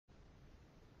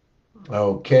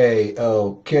Okay,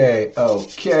 okay,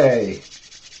 okay.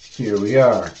 Here we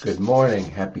are. Good morning.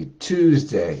 Happy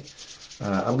Tuesday.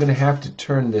 I'm going to have to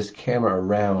turn this camera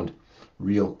around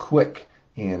real quick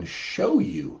and show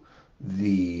you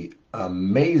the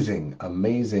amazing,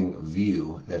 amazing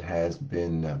view that has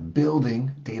been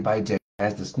building day by day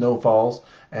as the snow falls,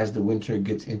 as the winter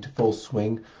gets into full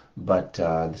swing. But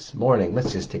this morning,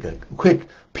 let's just take a quick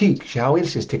peek, shall we?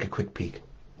 Let's just take a quick peek.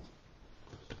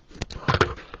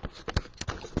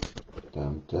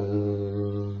 Dun,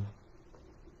 dun.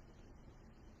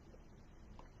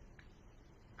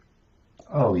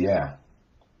 Oh, yeah.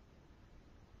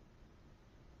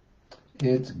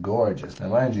 It's gorgeous. Now,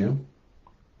 mind you,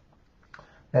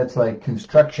 that's like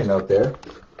construction out there,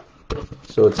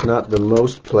 so it's not the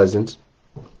most pleasant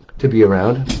to be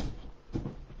around.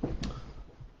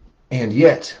 And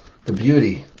yet, the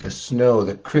beauty, the snow,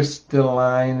 the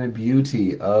crystalline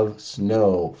beauty of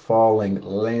snow falling,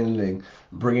 landing,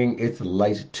 bringing its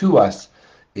light to us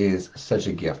is such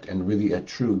a gift, and really a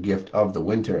true gift of the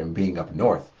winter and being up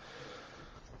north.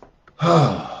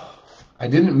 I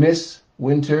didn't miss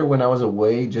winter when I was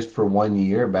away just for 1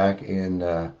 year back in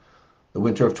the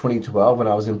winter of 2012 when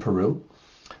I was in Peru.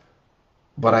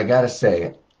 But I gotta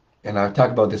say, and I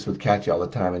talk about this with Katya all the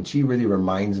time, and she really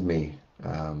reminds me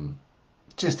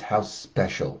just how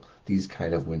special these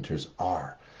kind of winters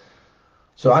are.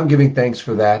 So I'm giving thanks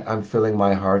for that. I'm filling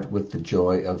my heart with the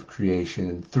joy of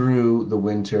creation through the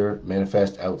winter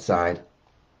manifest outside.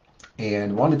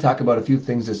 And want to talk about a few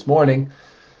things this morning.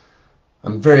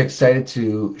 I'm very excited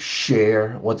to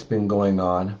share what's been going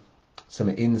on, some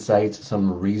insights,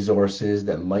 some resources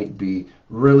that might be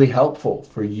really helpful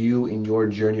for you in your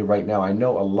journey right now. I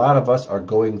know a lot of us are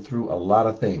going through a lot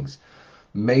of things,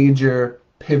 major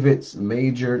pivots,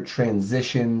 major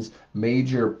transitions,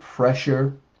 major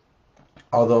pressure,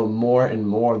 although more and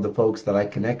more of the folks that I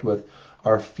connect with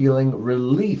are feeling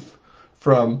relief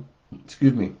from,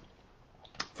 excuse me,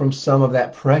 from some of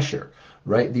that pressure,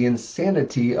 right? The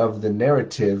insanity of the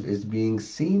narrative is being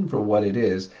seen for what it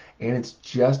is, and it's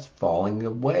just falling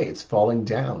away. It's falling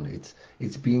down.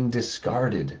 It's being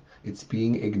discarded. It's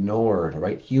being ignored,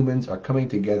 right? Humans are coming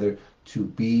together to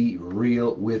be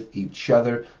real with each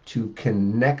other, to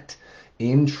connect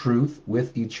in truth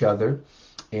with each other,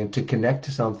 and to connect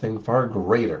to something far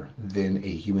greater than a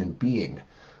human being.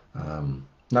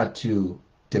 Not to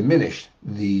diminish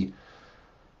the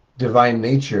divine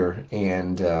nature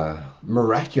and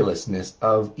miraculousness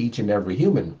of each and every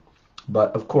human.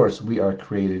 But of course, we are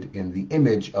created in the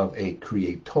image of a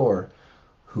creator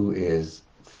who is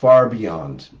far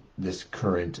beyond this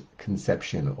current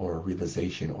conception or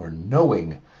realization or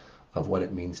knowing of what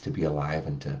it means to be alive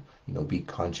and to, be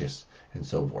conscious and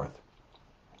so forth.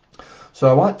 So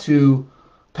I want to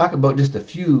talk about just a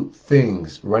few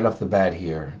things right off the bat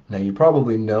here. Now, you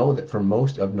probably know that for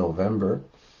most of November,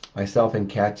 myself and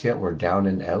Katya were down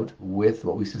and out with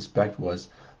what we suspect was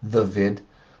the vid,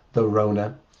 the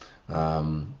Rona,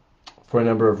 um, for a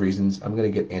number of reasons. I'm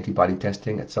going to get antibody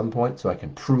testing at some point so I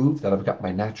can prove that I've got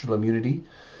my natural immunity,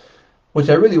 which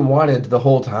I really wanted the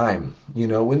whole time.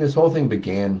 When this whole thing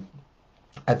began,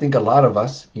 I think a lot of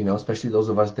us, especially those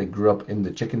of us that grew up in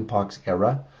the chickenpox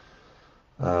era,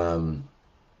 um,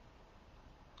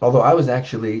 although I was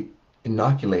actually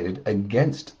inoculated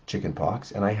against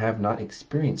chickenpox, and I have not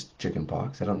experienced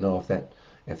chickenpox. I don't know if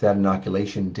that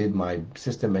inoculation did my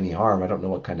system any harm. I don't know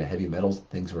what kind of heavy metals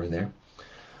things were in there.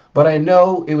 But I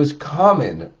know it was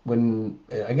common when,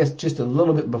 I guess just a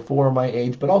little bit before my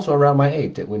age, but also around my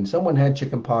age, that when someone had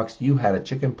chickenpox, you had a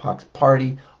chickenpox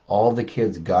party. All the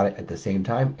kids got it at the same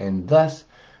time, and thus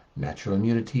natural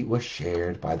immunity was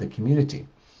shared by the community.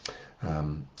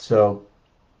 So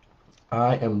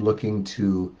I am looking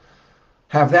to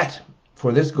have that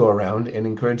for this go around and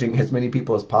encouraging as many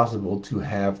people as possible to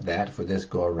have that for this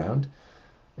go around.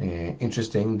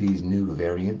 Interesting, these new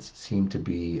variants seem to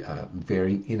be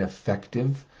very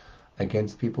ineffective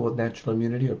against people with natural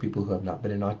immunity or people who have not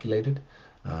been inoculated.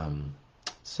 Um,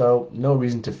 so, no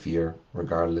reason to fear.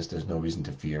 Regardless, there's no reason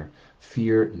to fear.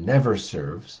 Fear never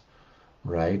serves,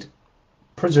 right?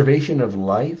 Preservation of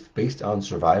life based on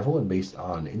survival and based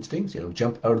on instincts,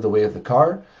 jump out of the way of the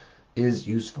car is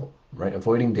useful, right?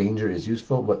 Avoiding danger is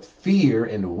useful, but fear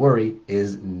and worry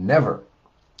is never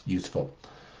useful.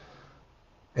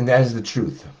 And that is the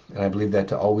truth. And I believe that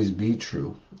to always be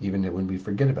true, even when we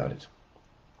forget about it.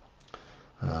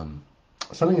 Um,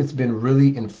 Something that's been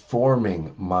really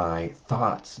informing my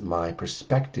thoughts, my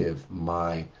perspective,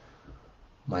 my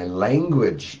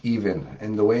language even,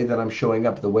 and the way that I'm showing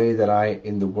up, the way that I,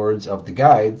 in the words of the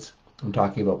guides, I'm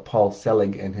talking about Paul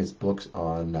Selig and his books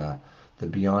on the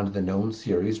Beyond the Known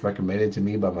series, recommended to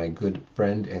me by my good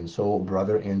friend and soul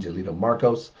brother, Angelito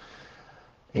Marcos.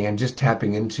 And just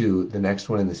tapping into the next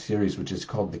one in the series, which is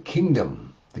called The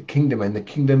Kingdom. The Kingdom, and the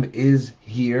kingdom is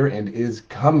here and is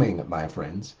coming, my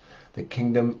friends. The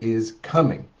kingdom is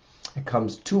coming. It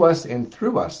comes to us and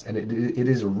through us, and it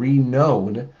is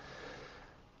reknown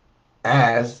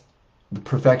as the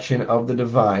perfection of the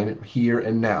divine here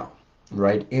and now,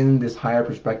 right? In this higher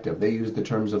perspective, they use the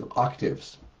terms of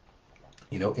octaves,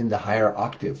 in the higher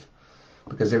octave,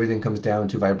 because everything comes down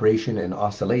to vibration and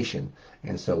oscillation.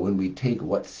 And so when we take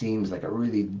what seems like a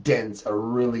really dense, a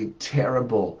really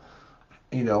terrible,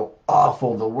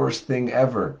 awful, the worst thing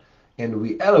ever, and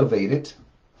we elevate it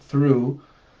through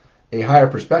a higher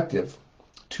perspective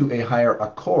to a higher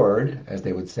accord, as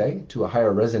they would say, to a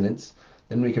higher resonance,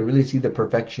 then we can really see the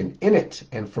perfection in it.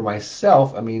 And for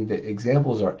myself, the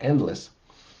examples are endless.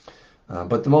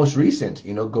 But the most recent,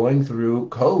 going through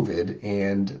COVID,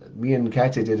 and me and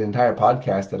Katya did an entire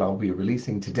podcast that I'll be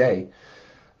releasing today,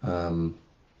 that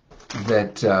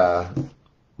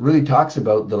really talks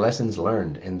about the lessons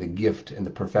learned and the gift and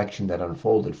the perfection that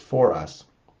unfolded for us.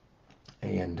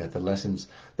 And the lessons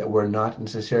that were not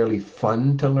necessarily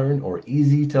fun to learn or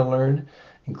easy to learn,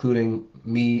 including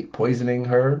me poisoning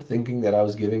her, thinking that I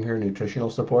was giving her nutritional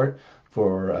support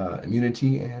for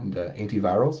immunity and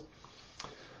antivirals.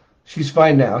 She's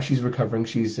fine now. She's recovering.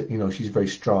 She's very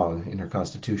strong in her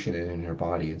constitution and in her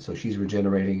body, and so she's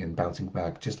regenerating and bouncing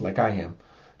back just like I am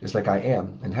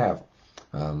and have.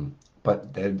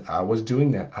 But then I was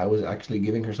doing that. I was actually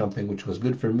giving her something which was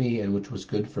good for me and which was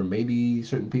good for maybe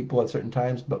certain people at certain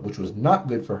times, but which was not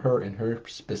good for her in her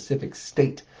specific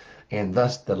state. And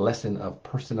thus the lesson of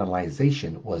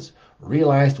personalization was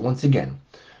realized once again,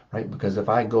 right? Because if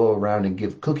I go around and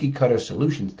give cookie cutter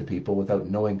solutions to people without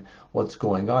knowing what's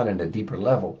going on at a deeper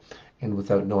level, and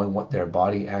without knowing what their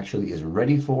body actually is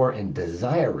ready for and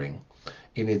desiring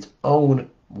in its own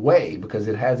way, because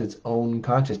it has its own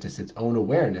consciousness, its own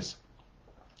awareness,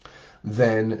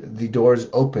 then the doors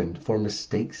open for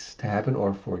mistakes to happen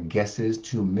or for guesses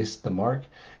to miss the mark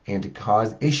and to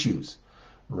cause issues,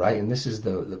 right? And this is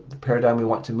the paradigm we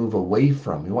want to move away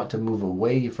from. We want to move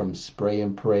away from spray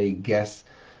and pray, guess,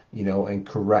 and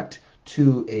correct,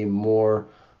 to a more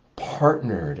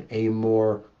partnered, a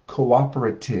more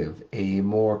cooperative, a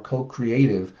more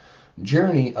co-creative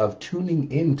journey of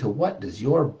tuning into what does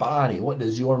your body, what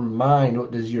does your mind,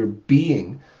 what does your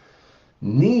being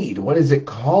need? What is it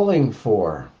calling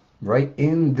for right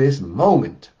in this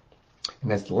moment?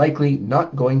 And that's likely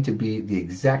not going to be the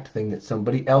exact thing that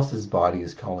somebody else's body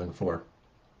is calling for,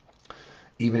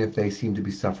 even if they seem to be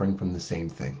suffering from the same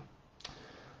thing.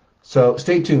 So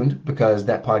stay tuned, because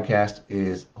that podcast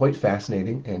is quite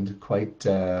fascinating and quite,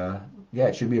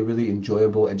 it should be a really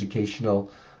enjoyable, educational,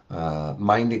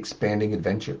 mind-expanding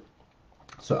adventure.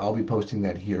 So I'll be posting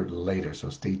that here later, so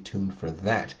stay tuned for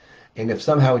that. And if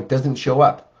somehow it doesn't show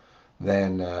up,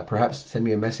 then perhaps send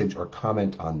me a message or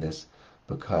comment on this,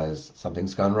 because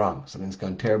something's gone wrong. Something's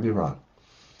gone terribly wrong.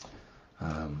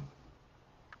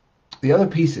 The other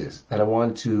pieces that I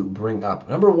want to bring up,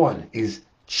 number one is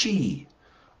chi.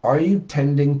 Are you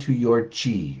tending to your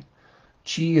chi?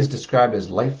 Chi is described as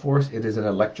life force. It is an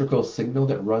electrical signal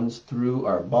that runs through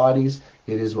our bodies.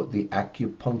 It is what the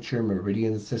acupuncture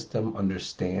meridian system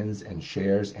understands and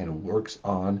shares and works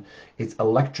on. It's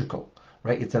electrical,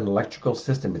 right? It's an electrical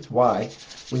system. It's why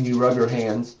when you rub your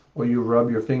hands, or you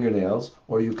rub your fingernails,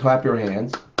 or you clap your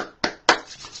hands,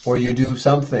 or you do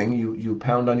something, you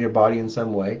pound on your body in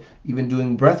some way, even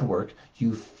doing breath work,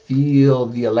 you feel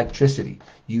the electricity.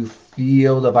 You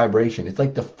feel the vibration. It's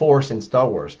like the Force in Star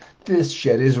Wars. This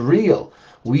shit is real.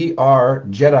 We are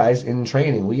Jedis in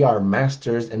training. We are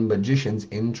masters and magicians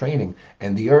in training.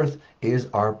 And the earth is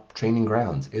our training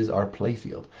grounds, is our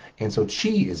playfield. And so chi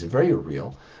is very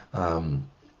real.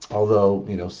 Although,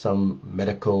 some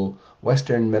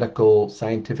Western medical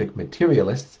scientific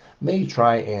materialists may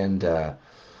try and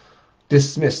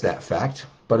dismiss that fact.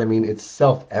 But it's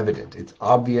self-evident. It's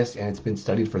obvious, and it's been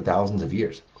studied for thousands of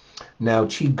years. Now,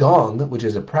 Qigong, which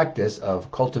is a practice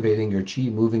of cultivating your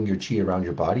qi, moving your qi around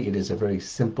your body, it is a very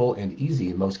simple and easy,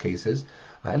 in most cases,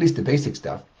 at least the basic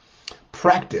stuff,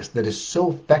 practice that is so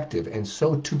effective and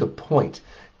so to the point.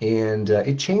 And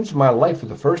it changed my life for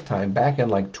the first time back in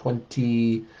like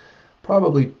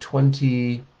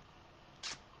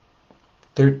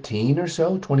 2013 or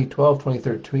so, 2012,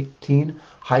 2013.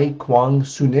 Hai Kwang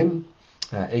Sunim,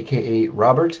 aka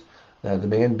Robert, the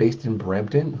man based in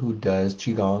Brampton who does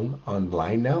Qigong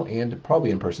online now and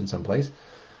probably in person someplace.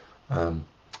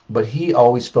 But he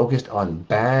always focused on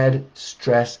bad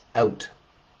stress out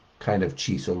kind of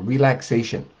Qi. So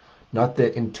relaxation, not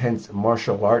the intense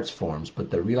martial arts forms, but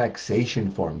the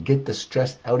relaxation form. Get the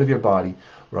stress out of your body,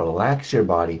 relax your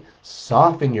body,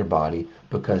 soften your body,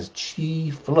 because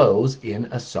chi flows in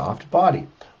a soft body.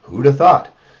 Who'd have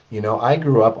thought? I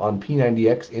grew up on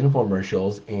P90X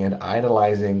infomercials and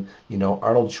idolizing,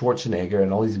 Arnold Schwarzenegger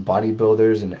and all these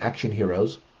bodybuilders and action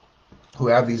heroes who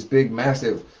have these big,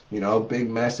 massive,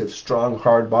 strong,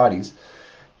 hard bodies.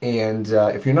 And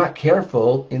if you're not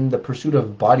careful in the pursuit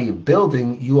of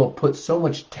bodybuilding, you will put so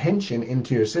much tension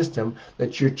into your system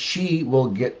that your chi will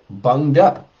get bunged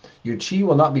up. Your chi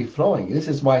will not be flowing. This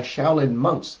is why Shaolin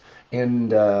monks and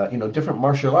different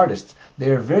martial artists,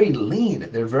 they're very lean.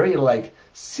 They're very like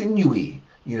sinewy,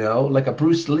 like a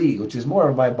Bruce Lee, which is more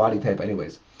of my body type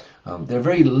anyways. They're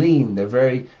very lean. They're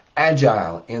very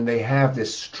agile, and they have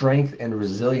this strength and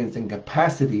resilience and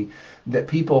capacity that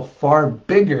people far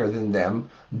bigger than them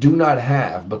do not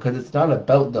have, because it's not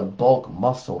about the bulk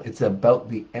muscle. It's about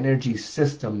the energy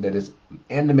system that is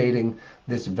animating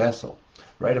this vessel,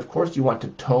 right? Of course, you want to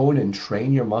tone and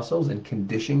train your muscles and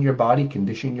condition your body,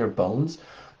 condition your bones.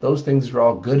 Those things are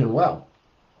all good and well.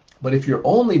 But if you're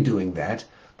only doing that,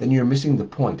 then you're missing the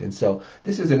point. And so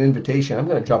this is an invitation. I'm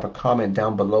going to drop a comment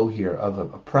down below here of a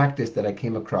practice that I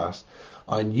came across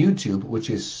on YouTube, which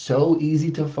is so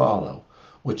easy to follow,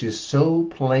 which is so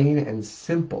plain and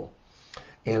simple,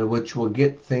 and which will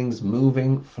get things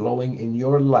moving, flowing in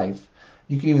your life.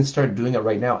 You can even start doing it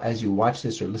right now as you watch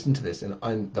this or listen to this. And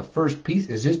on the first piece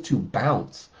is just to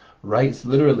bounce, right? It's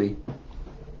literally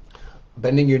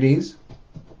bending your knees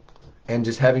and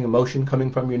just having emotion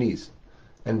coming from your knees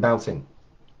and bouncing.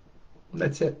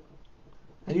 That's it.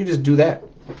 And you just do that,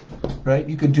 right?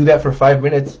 You could do that for 5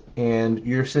 minutes and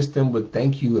your system would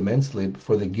thank you immensely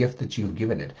for the gift that you've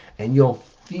given it. And you'll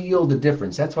feel the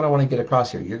difference. That's what I want to get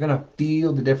across here. You're going to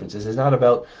feel the difference. This is not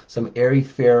about some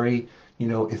airy-fairy,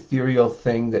 ethereal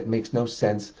thing that makes no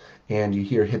sense and you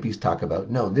hear hippies talk about.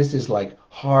 No, this is like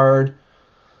hard,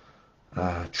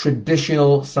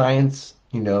 traditional science,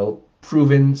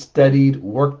 proven, studied,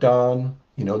 worked on.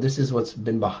 This is what's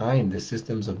been behind the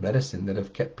systems of medicine that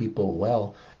have kept people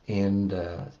well and,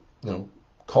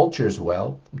 cultures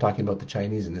well. I'm talking about the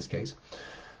Chinese in this case.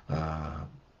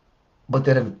 But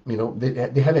that have,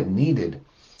 they haven't needed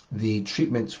the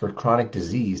treatments for chronic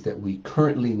disease that we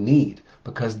currently need,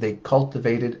 because they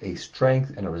cultivated a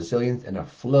strength and a resilience and a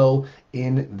flow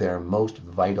in their most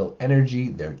vital energy,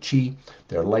 their chi,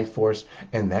 their life force,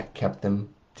 and that kept them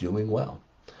doing well,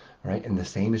 right? And the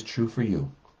same is true for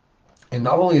you. And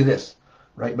not only this,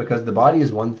 right, because the body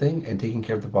is one thing, and taking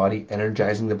care of the body,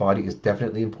 energizing the body is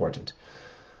definitely important.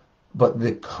 But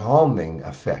the calming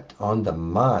effect on the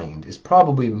mind is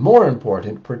probably more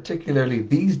important, particularly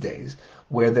these days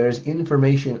where there's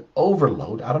information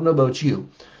overload. I don't know about you,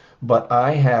 but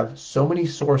I have so many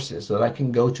sources that I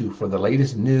can go to for the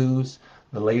latest news,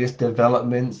 the latest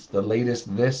developments, the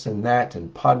latest this and that,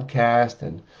 and podcast,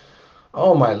 and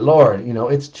oh my Lord,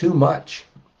 it's too much.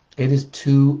 It is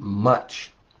too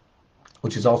much,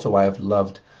 which is also why I've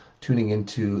loved tuning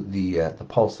into the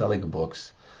Paul Selig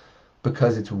books,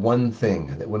 because it's one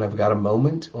thing that when I've got a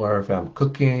moment, or if I'm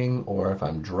cooking, or if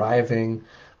I'm driving,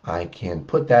 I can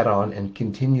put that on and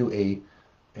continue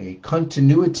a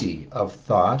continuity of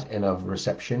thought and of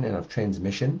reception and of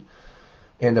transmission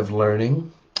and of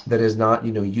learning that is not,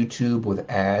 YouTube with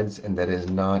ads, and that is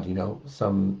not,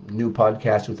 some new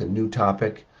podcast with a new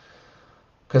topic.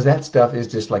 Because that stuff is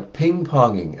just like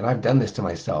ping-ponging, and I've done this to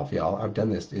myself, y'all. I've done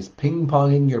this. Is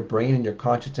ping-ponging your brain and your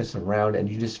consciousness around, and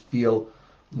you just feel,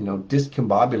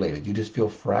 discombobulated. You just feel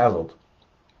frazzled.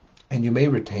 And you may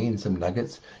retain some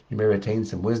nuggets. You may retain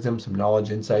some wisdom, some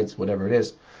knowledge, insights, whatever it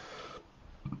is.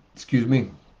 Excuse me.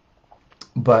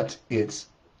 But it's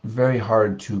very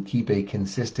hard to keep a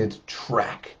consistent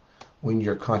track when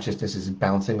your consciousness is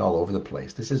bouncing all over the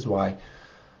place. This is why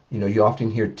you often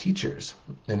hear teachers,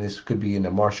 and this could be in a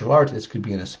martial art, this could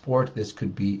be in a sport, this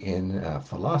could be in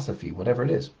philosophy, whatever it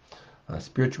is,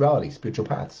 spirituality, spiritual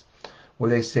paths, where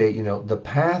they say, the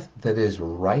path that is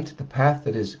right, the path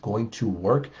that is going to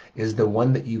work is the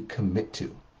one that you commit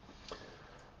to,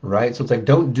 right? So it's like,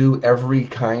 don't do every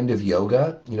kind of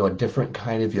yoga, a different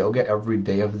kind of yoga every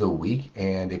day of the week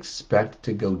and expect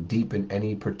to go deep in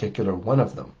any particular one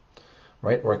of them.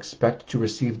 Right? Or expect to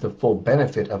receive the full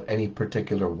benefit of any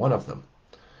particular one of them,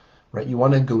 right? You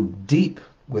want to go deep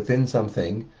within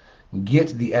something, get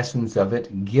the essence of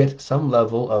it, get some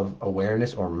level of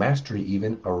awareness or mastery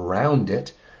even around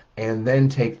it, and then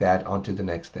take that onto the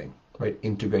next thing, right?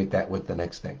 Integrate that with the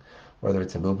next thing, whether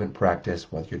it's a movement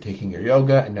practice, whether you're taking your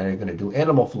yoga and now you're going to do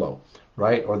animal flow,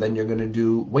 right? Or then you're going to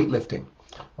do weightlifting,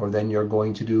 or then you're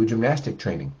going to do gymnastic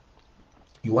training.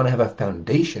 You want to have a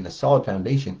foundation, a solid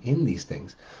foundation in these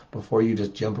things before you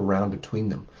just jump around between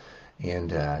them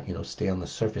and stay on the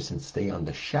surface and stay on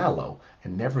the shallow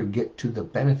and never get to the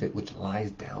benefit which lies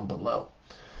down below.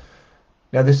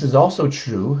 Now, this is also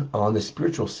true on the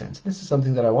spiritual sense. This is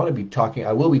something that I will be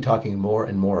talking more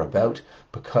and more about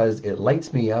because it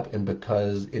lights me up and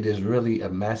because it is really a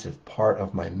massive part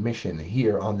of my mission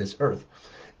here on this earth,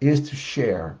 is to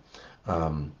share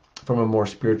from a more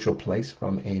spiritual place,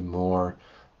 from a more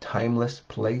timeless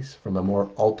place, from a more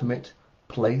ultimate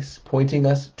place, pointing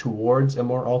us towards a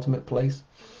more ultimate place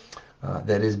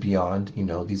that is beyond,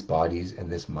 these bodies and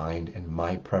this mind and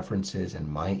my preferences and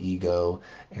my ego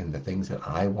and the things that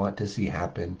I want to see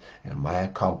happen and my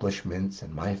accomplishments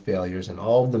and my failures and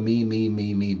all the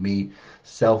me,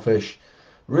 selfish,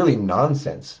 really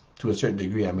nonsense to a certain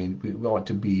degree. I mean, we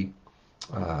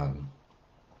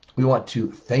want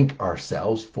to thank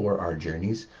ourselves for our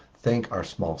journeys, thank our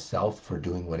small self for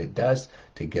doing what it does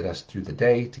to get us through the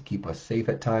day, to keep us safe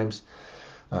at times.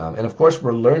 And of course,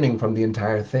 we're learning from the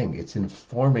entire thing. It's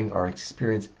informing our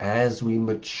experience as we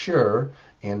mature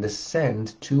and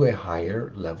ascend to a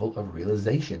higher level of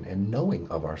realization and knowing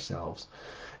of ourselves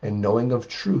and knowing of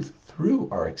truth through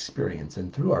our experience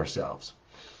and through ourselves.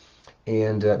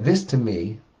 And this to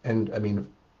me, and I mean,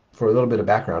 for a little bit of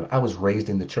background, I was raised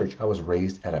in the church. I was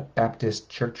raised at a Baptist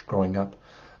church growing up.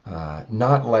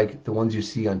 Not like the ones you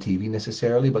see on TV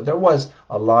necessarily, but there was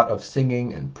a lot of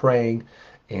singing and praying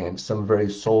and some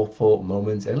very soulful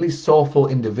moments, at least soulful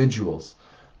individuals,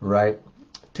 right?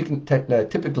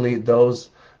 Typically, those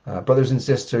brothers and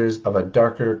sisters of a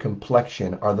darker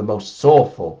complexion are the most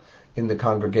soulful in the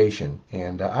congregation.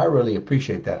 And I really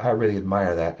appreciate that. I really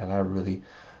admire that. And I really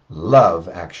love,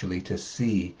 actually, to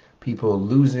see people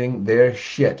losing their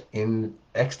shit in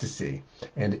ecstasy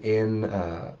and in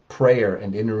prayer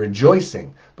and in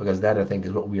rejoicing, because that, I think,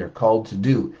 is what we are called to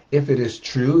do. If it is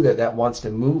true that that wants to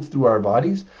move through our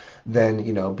bodies, then,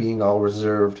 being all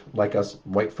reserved like us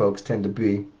white folks tend to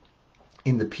be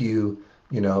in the pew,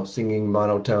 singing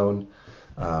monotone,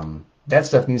 that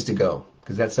stuff needs to go,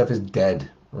 because that stuff is dead,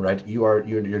 right? You're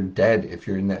dead if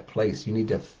you're in that place. You need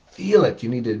to feel it. You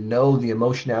need to know the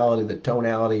emotionality, the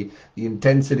tonality, the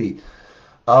intensity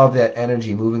of that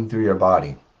energy moving through your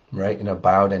body, right? In a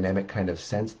biodynamic kind of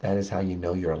sense. That is how you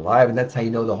know you're alive. And that's how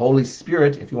you know the Holy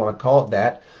Spirit, if you want to call it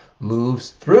that, moves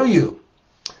through you,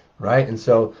 right? And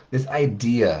so this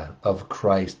idea of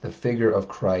Christ, the figure of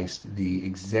Christ, the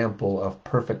example of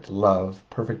perfect love,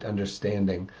 perfect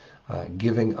understanding,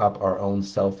 giving up our own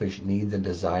selfish needs and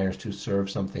desires to serve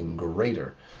something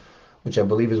greater, which I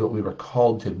believe is what we were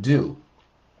called to do,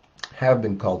 have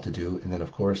been called to do. And then,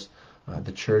 of course,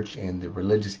 the church and the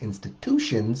religious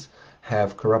institutions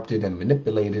have corrupted and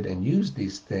manipulated and used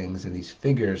these things and these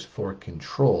figures for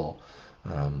control,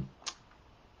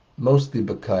 mostly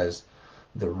because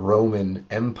the Roman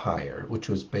Empire, which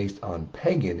was based on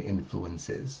pagan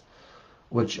influences,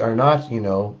 which are not,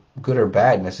 good or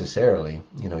bad necessarily.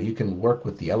 You can work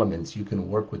with the elements, you can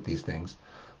work with these things.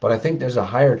 But I think there's a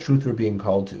higher truth we're being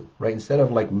called to, right? Instead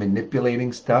of like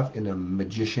manipulating stuff in a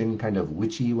magician kind of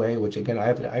witchy way, which again,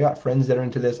 I got friends that are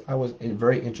into this. I was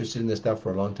very interested in this stuff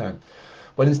for a long time.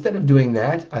 But instead of doing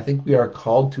that, I think we are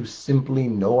called to simply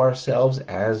know ourselves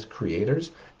as creators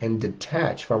and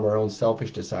detach from our own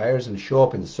selfish desires and show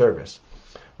up in service,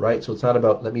 right? So it's not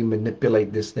about let me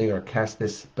manipulate this thing or cast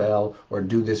this spell or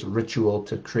do this ritual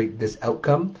to create this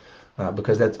outcome,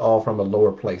 because that's all from a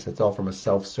lower place. That's all from a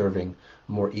self-serving,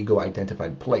 more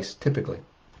ego-identified place, typically.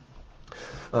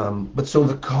 But so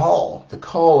the call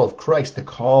of Christ, the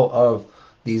call of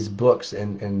these books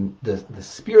and the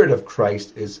Spirit of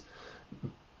Christ is,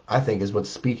 I think, is what's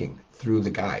speaking through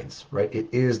the guides, right? It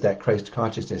is that Christ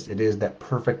consciousness. It is that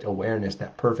perfect awareness,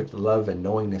 that perfect love and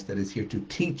knowingness that is here to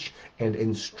teach and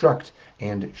instruct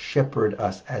and shepherd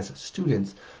us as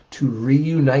students to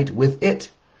reunite with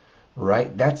it,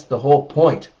 right? That's the whole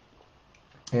point.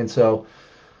 And so,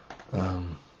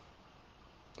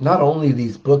 not only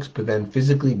these books, but then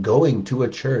physically going to a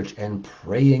church and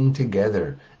praying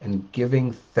together and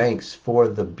giving thanks for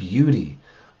the beauty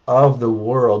of the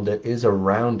world that is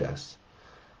around us.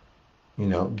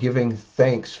 Giving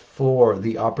thanks for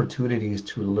the opportunities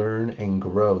to learn and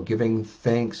grow, giving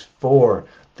thanks for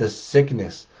the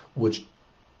sickness which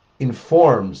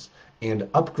informs and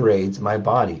upgrades my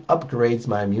body, upgrades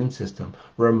my immune system,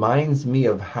 reminds me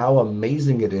of how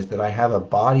amazing it is that I have a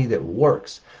body that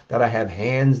works, that I have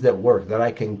hands that work, that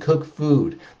I can cook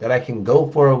food, that I can go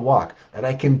for a walk, that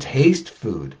I can taste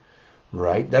food,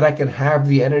 right? That I can have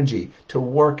the energy to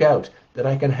work out, that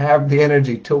I can have the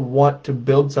energy to want to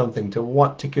build something, to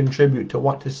want to contribute, to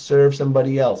want to serve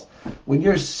somebody else. When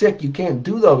you're sick, you can't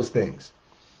do those things,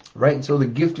 right? And so the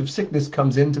gift of sickness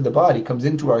comes into the body, comes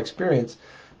into our experience.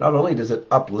 Not only does it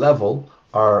up level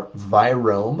our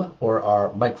virome or our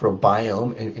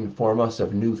microbiome and inform us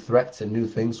of new threats and new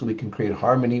things so we can create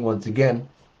harmony once again,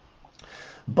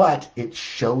 but it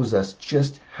shows us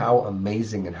just how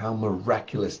amazing and how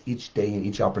miraculous each day and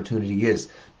each opportunity is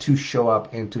to show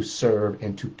up and to serve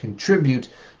and to contribute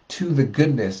to the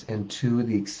goodness and to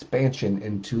the expansion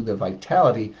and to the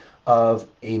vitality of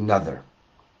another.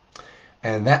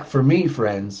 And that, for me,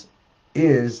 friends,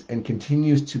 is and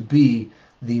continues to be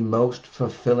the most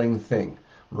fulfilling thing,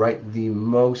 right? The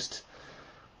most,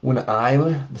 when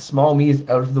the small me is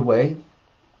out of the way,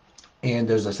 and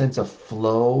there's a sense of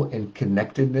flow and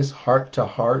connectedness, heart to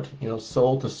heart,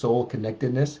 soul to soul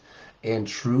connectedness, and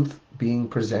truth being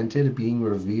presented, being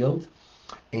revealed,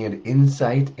 and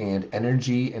insight and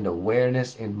energy and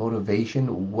awareness and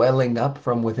motivation welling up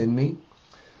from within me.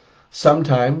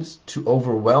 Sometimes to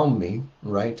overwhelm me,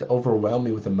 right? To overwhelm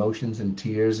me with emotions and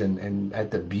tears and at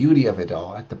the beauty of it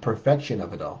all, at the perfection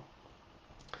of it all.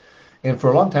 And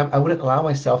for a long time, I wouldn't allow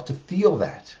myself to feel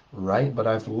that, right? But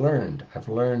I've learned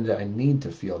that I need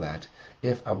to feel that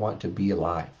if I want to be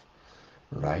alive,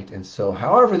 right? And so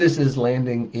however this is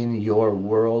landing in your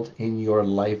world, in your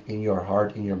life, in your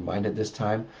heart, in your mind at this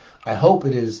time, I hope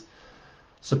it is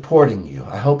supporting you.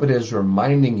 I hope it is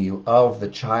reminding you of the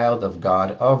child of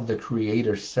God, of the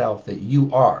creator self that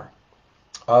you are,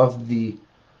 of the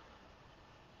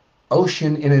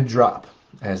ocean in a drop,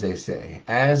 as they say,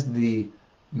 as the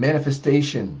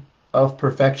manifestation of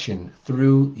perfection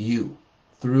through you,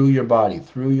 through your body,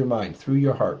 through your mind, through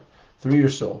your heart, through your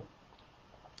soul.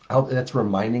 I hope that's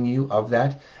reminding you of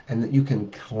that and that you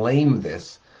can claim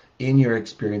this in your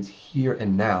experience here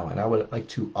and now. And I would like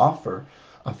to offer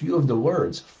a few of the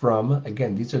words from,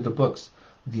 again, these are the books,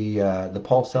 the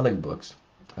Paul Selig books.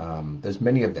 There's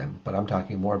many of them, but I'm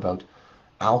talking more about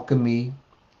alchemy,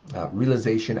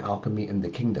 realization, alchemy, and the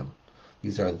kingdom.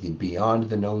 These are the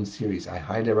Beyond the Known series. I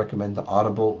highly recommend the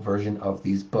Audible version of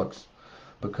these books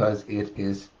because it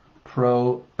is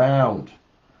profound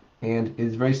and it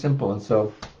is very simple. And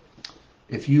so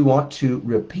if you want to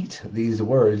repeat these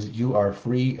words, you are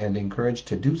free and encouraged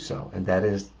to do so. And that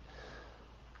is,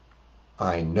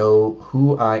 I know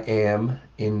who I am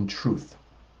in truth.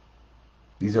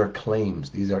 These are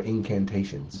claims. These are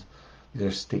incantations. These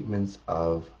are statements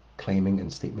of claiming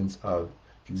and statements of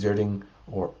exerting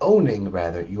or owning,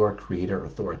 rather, your creator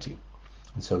authority.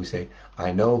 And so we say,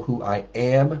 I know who I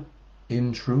am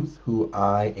in truth, who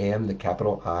I am, the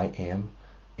capital I am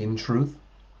in truth.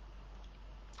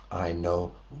 I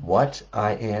know what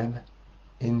I am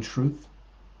in truth.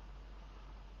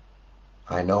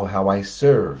 I know how I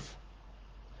serve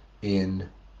in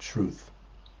truth.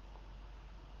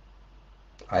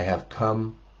 I have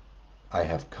come, I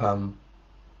have come,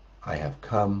 I have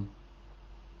come.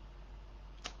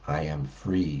 I am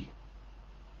free.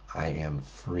 I am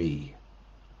free.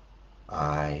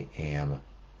 I am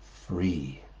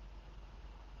free.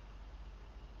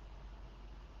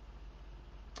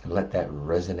 And let that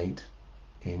resonate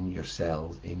in your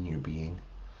cells, in your being.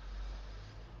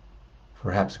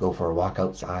 Perhaps go for a walk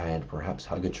outside, perhaps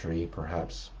hug a tree,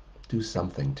 perhaps do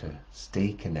something to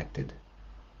stay connected.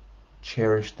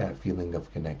 Cherish that feeling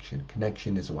of connection.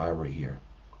 Connection is why we're here.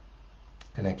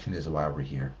 Connection is why we're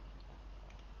here.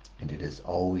 And it is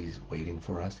always waiting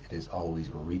for us. It is always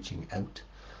reaching out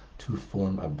to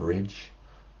form a bridge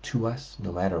to us,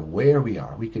 no matter where we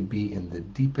are. We could be in the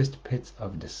deepest pits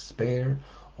of despair,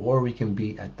 or we can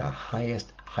be at the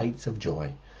highest heights of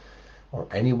joy, or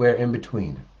anywhere in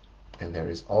between. And there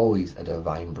is always a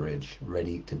divine bridge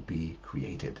ready to be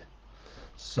created.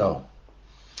 So,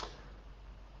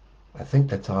 I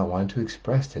think that's all I wanted to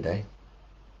express today.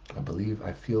 I believe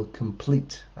I feel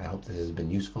complete. I hope this has been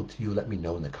useful to you. Let me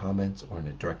know in the comments or in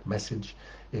a direct message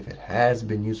if it has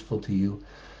been useful to you.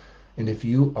 And if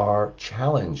you are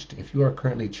challenged, if you are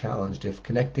currently challenged, if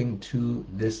connecting to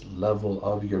this level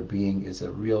of your being is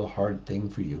a real hard thing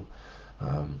for you,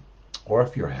 or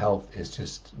if your health is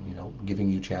just, giving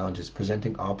you challenges,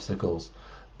 presenting obstacles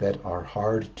that are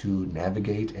hard to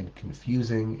navigate and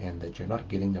confusing, and that you're not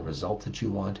getting the results that you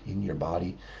want in your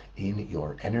body, in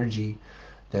your energy,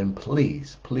 then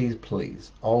please, please,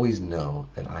 please always know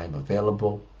that I am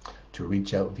available to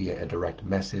reach out via a direct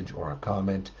message or a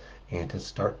comment and to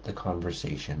start the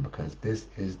conversation, because this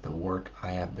is the work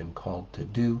I have been called to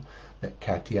do, that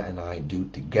Katya and I do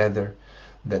together,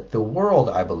 that the world,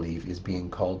 I believe, is being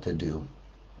called to do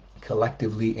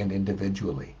collectively and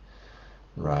individually.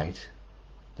 right?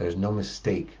 There's no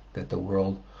mistake that the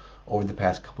world over the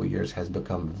past couple of years has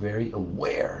become very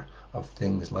aware of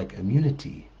things like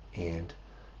immunity and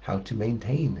how to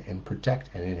maintain and protect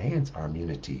and enhance our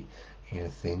immunity,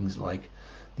 and things like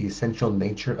the essential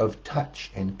nature of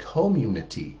touch and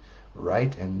community,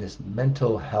 right? And this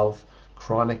mental health,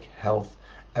 chronic health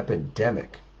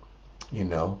epidemic,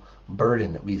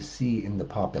 burden that we see in the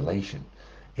population.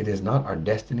 It is not our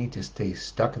destiny to stay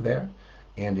stuck there,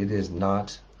 and it is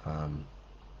not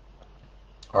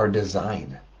our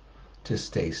design to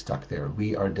stay stuck there.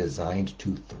 We are designed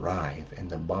to thrive, and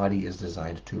the body is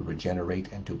designed to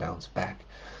regenerate and to bounce back.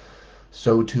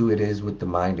 So too it is with the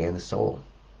mind and the soul,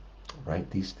 right?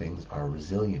 These things are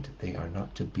resilient. They are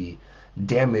not to be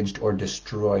damaged or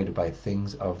destroyed by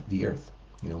things of the earth,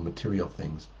 material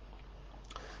things,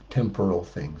 temporal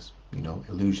things,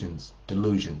 illusions,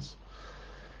 delusions.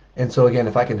 And so again,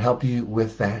 if I can help you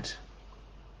with that,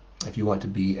 if you want to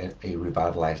be a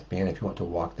revitalized man, if you want to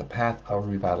walk the path of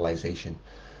revitalization,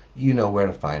 you know where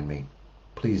to find me.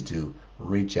 Please do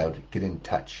reach out, get in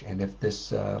touch. And if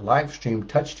this live stream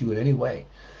touched you in any way,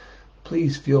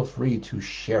 please feel free to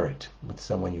share it with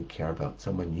someone you care about,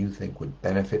 someone you think would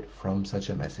benefit from such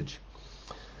a message.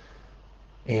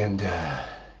 And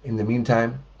in the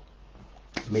meantime,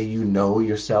 may you know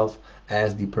yourself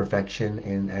as the perfection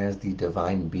and as the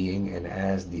divine being and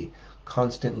as the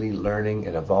constantly learning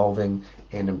and evolving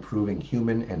and improving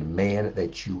human and man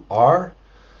that you are.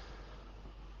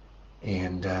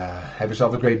 And have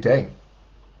yourself a great day.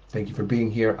 Thank you for being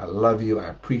here. I love you. I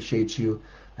appreciate you.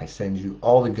 I send you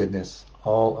all the goodness,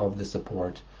 all of the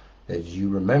support, that you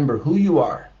remember who you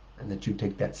are and that you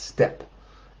take that step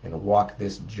and walk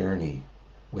this journey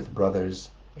with brothers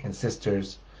and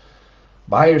sisters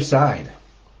by your side.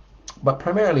 But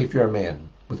primarily if you're a man,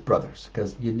 with brothers,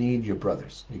 because you need your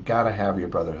brothers. You gotta have your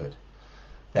brotherhood.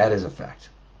 That is a fact.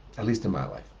 At least in my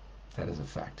life. That is a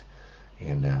fact.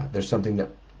 And there's something that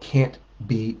can't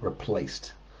be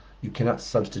replaced. You cannot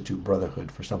substitute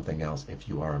brotherhood for something else if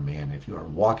you are a man. If you are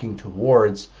walking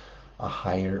towards a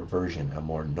higher version, a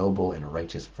more noble and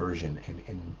righteous version, an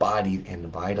embodied and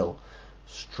vital,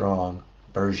 strong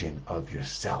version of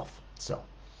yourself. So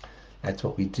that's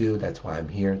what we do. That's why I'm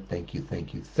here. Thank you,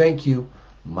 thank you, thank you.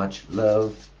 Much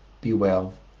love. Be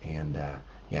well. And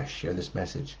share this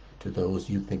message to those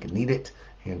you think need it.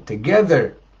 And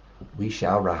together we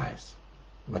shall rise.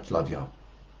 Much love, y'all.